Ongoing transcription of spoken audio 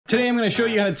Today I'm going to show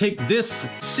you how to take this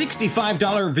 $65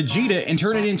 Vegeta and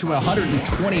turn it into a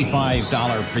 $125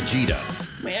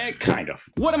 Vegeta. Eh, kind of.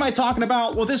 What am I talking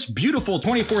about? Well, this beautiful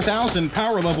 24,000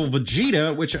 power level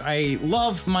Vegeta, which I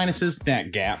love minus his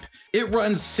stat gap, it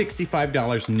runs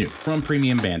 $65 new from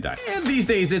Premium Bandai. And these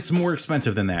days it's more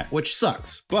expensive than that, which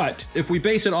sucks. But if we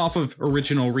base it off of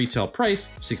original retail price,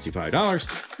 $65,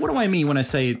 what do I mean when I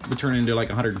say we turn it into like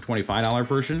a $125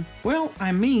 version? Well,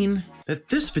 I mean that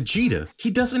this Vegeta, he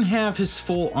doesn't have his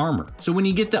full armor. So when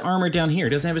you get the armor down here,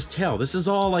 he doesn't have his tail. This is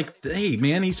all like, hey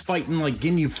man, he's fighting like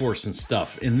Ginyu Force and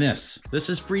stuff in this. This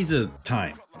is Frieza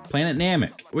time. Planet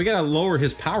Namek. We gotta lower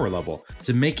his power level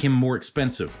to make him more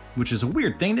expensive, which is a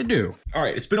weird thing to do. All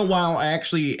right, it's been a while. I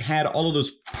actually had all of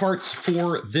those parts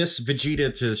for this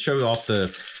Vegeta to show off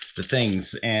the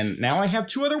things, and now I have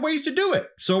two other ways to do it.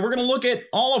 So we're gonna look at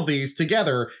all of these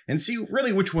together and see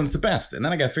really which one's the best. And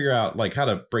then I gotta figure out like how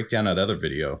to break down that other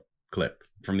video clip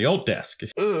from the old desk.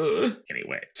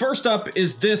 Anyway, first up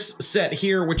is this set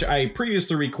here, which I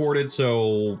previously recorded,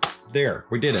 so there,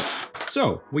 we did it.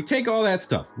 So we take all that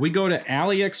stuff, we go to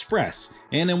Aliexpress,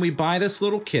 and then we buy this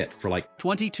little kit for like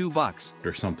 22 bucks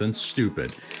or something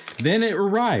stupid. Then it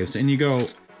arrives and you go,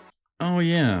 oh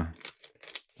yeah,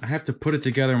 I have to put it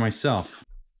together myself.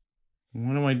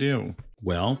 What do I do?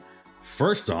 Well,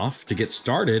 first off, to get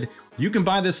started, you can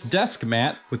buy this desk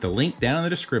mat with the link down in the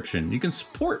description. You can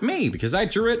support me because I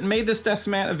drew it and made this desk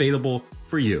mat available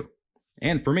for you.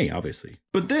 And for me, obviously.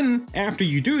 But then after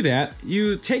you do that,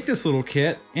 you take this little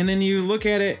kit and then you look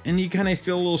at it and you kind of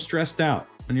feel a little stressed out.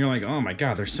 And you're like, oh my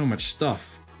God, there's so much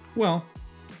stuff. Well,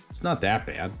 it's not that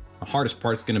bad. The hardest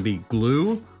part's gonna be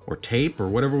glue or tape or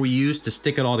whatever we use to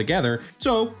stick it all together.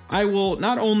 So I will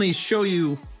not only show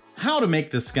you how to make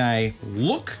this guy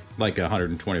look like a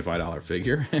 $125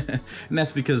 figure, and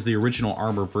that's because the original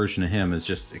armor version of him is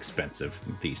just expensive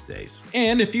these days.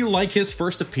 And if you like his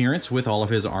first appearance with all of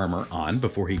his armor on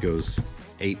before he goes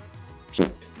ape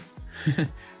shit,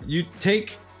 you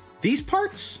take these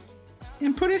parts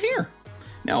and put it here.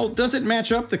 Now, does it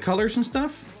match up the colors and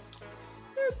stuff?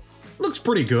 It looks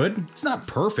pretty good. It's not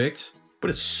perfect, but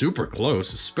it's super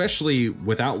close, especially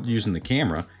without using the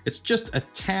camera. It's just a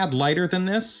tad lighter than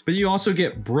this, but you also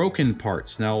get broken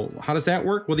parts. Now, how does that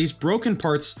work? Well, these broken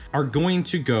parts are going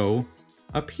to go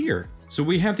up here. So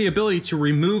we have the ability to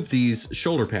remove these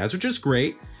shoulder pads, which is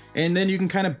great. And then you can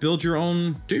kind of build your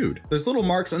own dude. There's little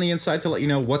marks on the inside to let you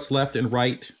know what's left and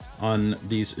right on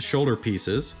these shoulder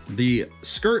pieces. The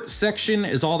skirt section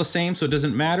is all the same, so it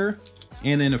doesn't matter.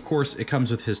 And then of course it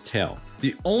comes with his tail.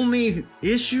 The only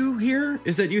issue here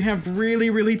is that you have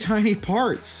really, really tiny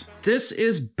parts. This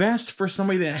is best for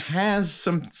somebody that has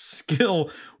some skill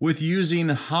with using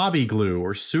hobby glue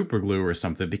or super glue or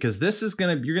something, because this is you're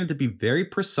gonna have to be very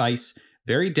precise,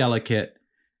 very delicate,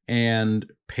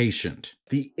 and patient.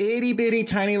 The itty bitty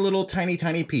tiny little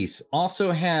tiny piece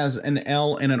also has an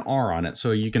L and an R on it, so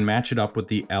you can match it up with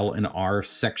the L and R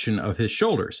section of his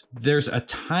shoulders. There's a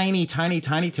tiny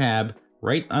tab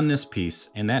right on this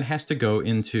piece, and that has to go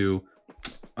into,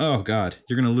 oh God,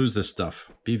 you're gonna lose this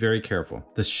stuff. Be very careful.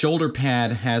 The shoulder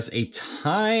pad has a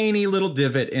tiny little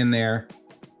divot in there,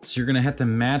 so you're gonna have to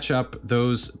match up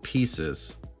those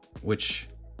pieces, which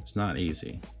is not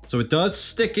easy. So it does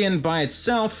stick in by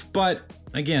itself, but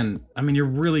again, I mean, you're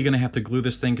really gonna have to glue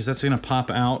this thing because that's gonna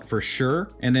pop out for sure.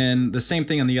 And then the same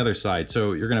thing on the other side.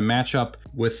 So you're gonna match up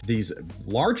with these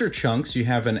larger chunks. You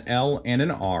have an L and an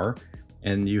R,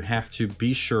 and you have to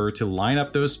be sure to line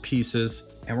up those pieces,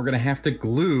 and we're gonna have to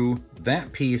glue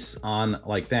that piece on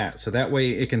like that, so that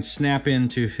way it can snap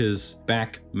into his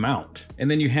back mount. And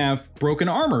then you have broken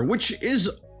armor, which is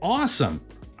awesome.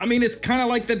 I mean, it's kind of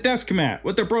like the desk mat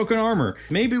with the broken armor.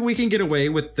 Maybe we can get away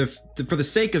with for the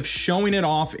sake of showing it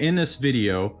off in this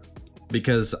video,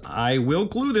 because I will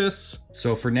glue this.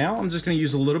 So for now, I'm just gonna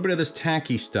use a little bit of this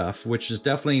tacky stuff, which is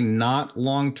definitely not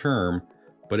long-term,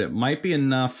 but it might be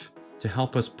enough to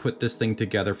help us put this thing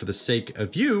together for the sake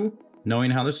of you knowing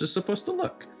how this is supposed to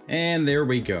look. And there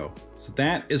we go. So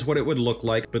that is what it would look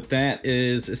like, but that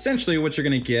is essentially what you're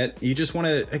gonna get. You just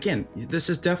wanna, again, this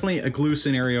is definitely a glue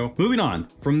scenario. Moving on,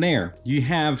 from there, you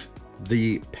have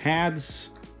the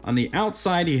pads on the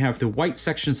outside, you have the white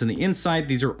sections on the inside.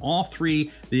 These are all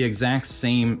three the exact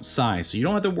same size. So you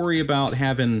don't have to worry about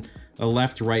having a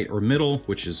left, right, or middle,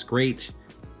 which is great.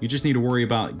 You just need to worry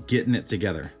about getting it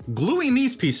together. Gluing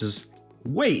these pieces,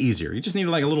 way easier. You just need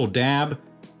like a little dab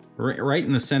right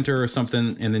in the center or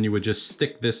something, and then you would just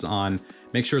stick this on.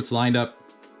 Make sure it's lined up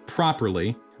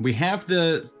properly. We have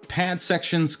the pad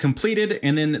sections completed,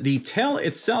 and then the tail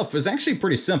itself is actually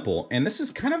pretty simple. And this is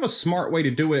kind of a smart way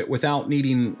to do it without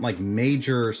needing like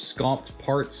major sculpt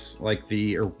parts like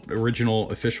the original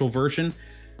official version.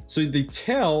 So the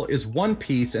tail is one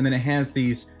piece, and then it has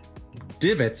these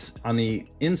divots on the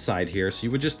inside here. So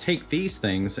you would just take these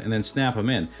things and then snap them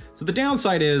in. So the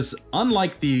downside is,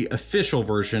 unlike the official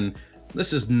version,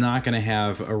 this is not going to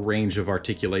have a range of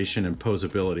articulation and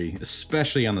posability,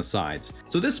 especially on the sides.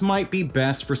 So this might be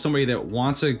best for somebody that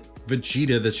wants a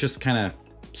Vegeta that's just kind of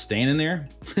standing there.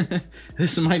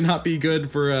 This might not be good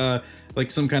for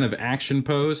like some kind of action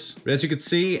pose. But as you can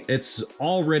see, it's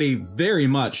already very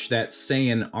much that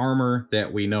Saiyan armor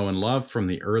that we know and love from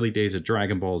the early days of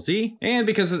Dragon Ball Z. And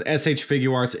because it's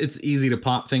SHFiguarts, it's easy to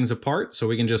pop things apart. So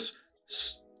we can just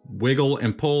wiggle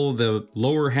and pull the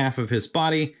lower half of his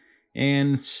body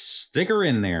and stick her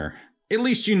in there. At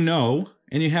least you know,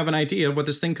 and you have an idea of what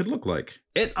this thing could look like.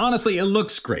 Honestly, it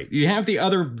looks great. You have the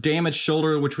other damaged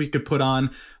shoulder, which we could put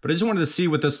on, but I just wanted to see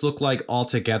what this looked like all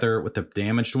together with the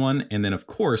damaged one. And then of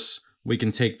course, we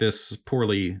can take this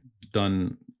poorly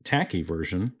done tacky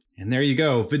version. And there you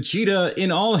go, Vegeta in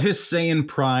all his Saiyan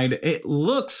pride. It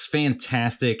looks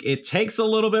fantastic. It takes a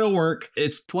little bit of work.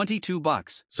 It's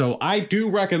 $22. So I do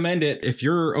recommend it if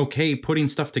you're okay putting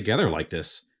stuff together like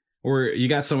this, or you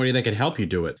got somebody that could help you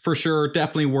do it. For sure,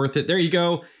 definitely worth it. There you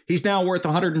go. He's now worth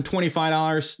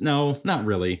 $125. No, not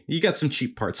really. You got some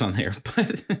cheap parts on there,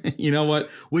 but you know what?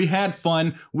 We had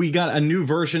fun. We got a new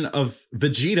version of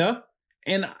Vegeta,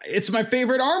 and it's my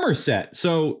favorite armor set.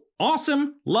 So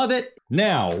awesome, love it.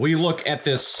 Now we look at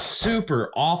this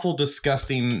super awful,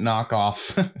 disgusting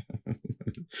knockoff.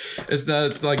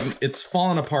 It's like it's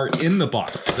falling apart in the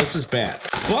box. This is bad,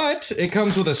 but it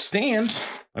comes with a stand.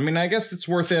 I mean, I guess it's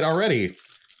worth it already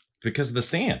because of the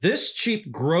stand. This cheap,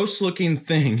 gross looking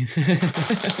thing.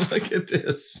 Look at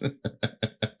this.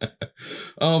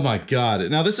 Oh my God.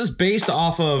 Now this is based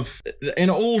off of an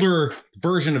older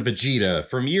version of Vegeta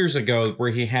from years ago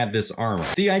where he had this armor.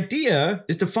 The idea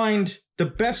is to find the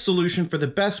best solution for the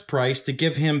best price to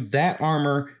give him that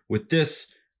armor with this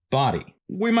body.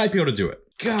 We might be able to do it.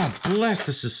 God bless,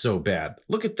 this is so bad.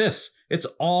 Look at this. It's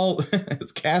all,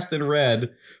 it's cast in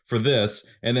red for this,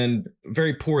 and then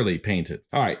very poorly painted.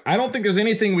 All right, I don't think there's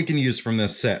anything we can use from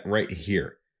this set right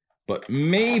here. But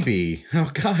maybe, oh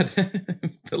God,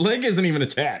 the leg isn't even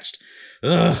attached.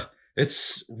 Ugh,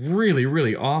 it's really,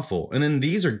 really awful. And then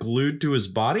these are glued to his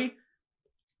body?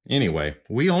 Anyway,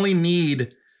 we only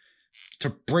need to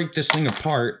break this thing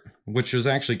apart, which was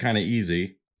actually kind of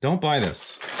easy. Don't buy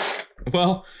this.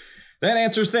 Well, that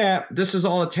answers that. This is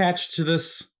all attached to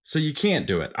this, so you can't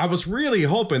do it. I was really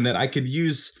hoping that I could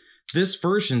use this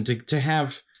version to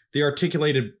have the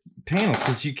articulated panels,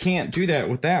 because you can't do that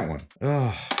with that one.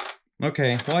 Ugh.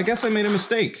 Okay, well, I guess I made a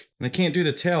mistake. And I can't do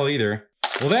the tail either.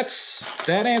 Well,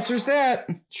 that answers that.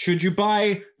 Should you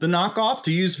buy the knockoff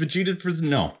to use Vegeta for the...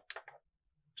 No.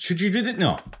 Should you do it?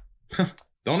 No.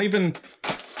 Don't even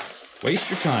waste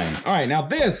your time. All right, now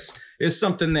this is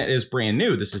something that is brand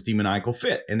new. This is Demoniacal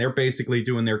Fit, and they're basically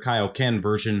doing their Kaioken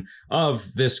version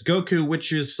of this Goku,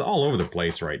 which is all over the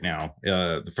place right now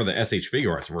for the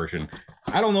SHFiguarts version.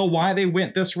 I don't know why they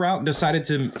went this route and decided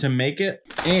to make it.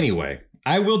 Anyway,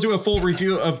 I will do a full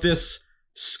review of this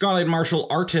Scarlet Martial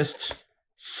Artist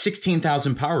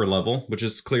 16,000 power level, which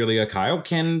is clearly a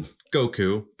Kaioken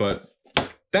Goku, but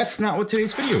that's not what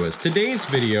today's video is. Today's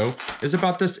video is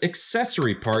about this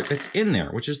accessory part that's in there,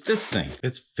 which is this thing.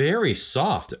 It's very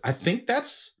soft. I think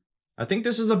this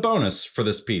is a bonus for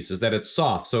this piece, is that it's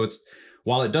soft. So it's,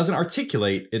 while it doesn't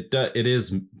articulate, it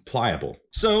is pliable.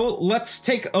 So let's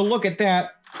take a look at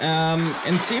that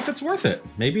and see if it's worth it.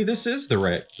 Maybe this is the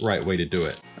right way to do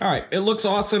it. All right, it looks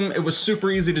awesome. It was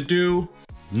super easy to do.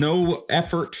 No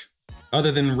effort other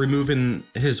than removing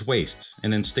his waist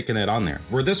and then sticking that on there.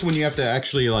 Where this one, you have to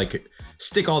actually like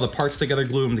stick all the parts together,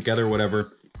 glue them together,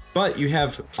 whatever. But you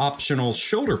have optional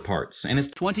shoulder parts, and it's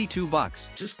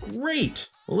 $22. just great.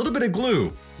 A little bit of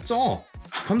glue, that's all.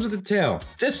 Comes with the tail.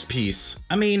 This piece,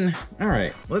 I mean, all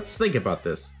right, let's think about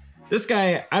this. This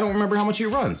guy, I don't remember how much he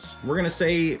runs. We're gonna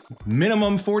say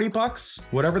minimum 40 bucks,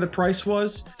 whatever the price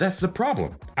was. That's the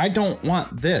problem. I don't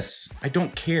want this. I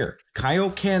don't care.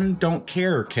 Kaioken, don't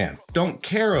care, Ken. Don't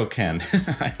care, Ken.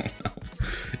 I don't know.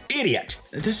 Idiot.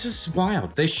 This is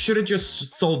wild. They should have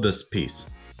just sold this piece.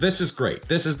 This is great.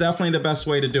 This is definitely the best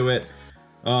way to do it.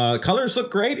 Colors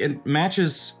look great. It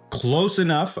matches close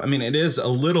enough. I mean, it is a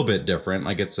little bit different.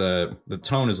 Like the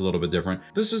tone is a little bit different.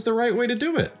 This is the right way to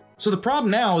do it. So the problem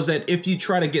now is that if you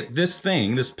try to get this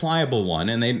thing, this pliable one,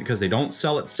 and because they don't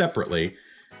sell it separately,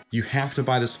 You have to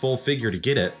buy this full figure to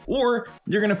get it, or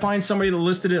you're gonna find somebody that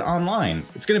listed it online.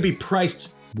 It's gonna be priced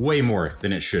way more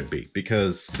than it should be,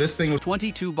 because this thing was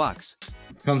 22 bucks.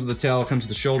 Comes with the tail, comes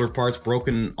with the shoulder parts,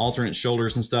 broken alternate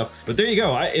shoulders and stuff. But there you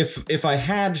go. If I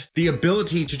had the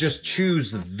ability to just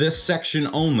choose this section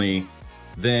only,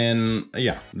 then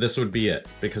yeah, this would be it,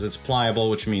 because it's pliable,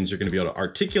 which means you're gonna be able to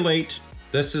articulate.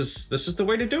 This is the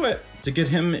way to do it, to get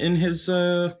him in his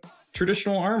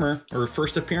traditional armor, or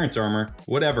first appearance armor,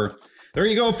 whatever. There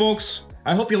you go, folks.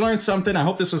 I hope you learned something. I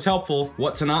hope this was helpful.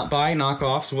 What to not buy,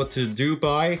 knockoffs, what to do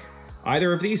buy,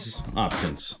 either of these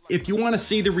options. If you want to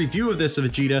see the review of this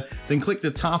Vegeta, then click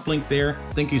the top link there.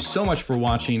 Thank you so much for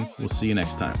watching. We'll see you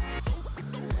next time.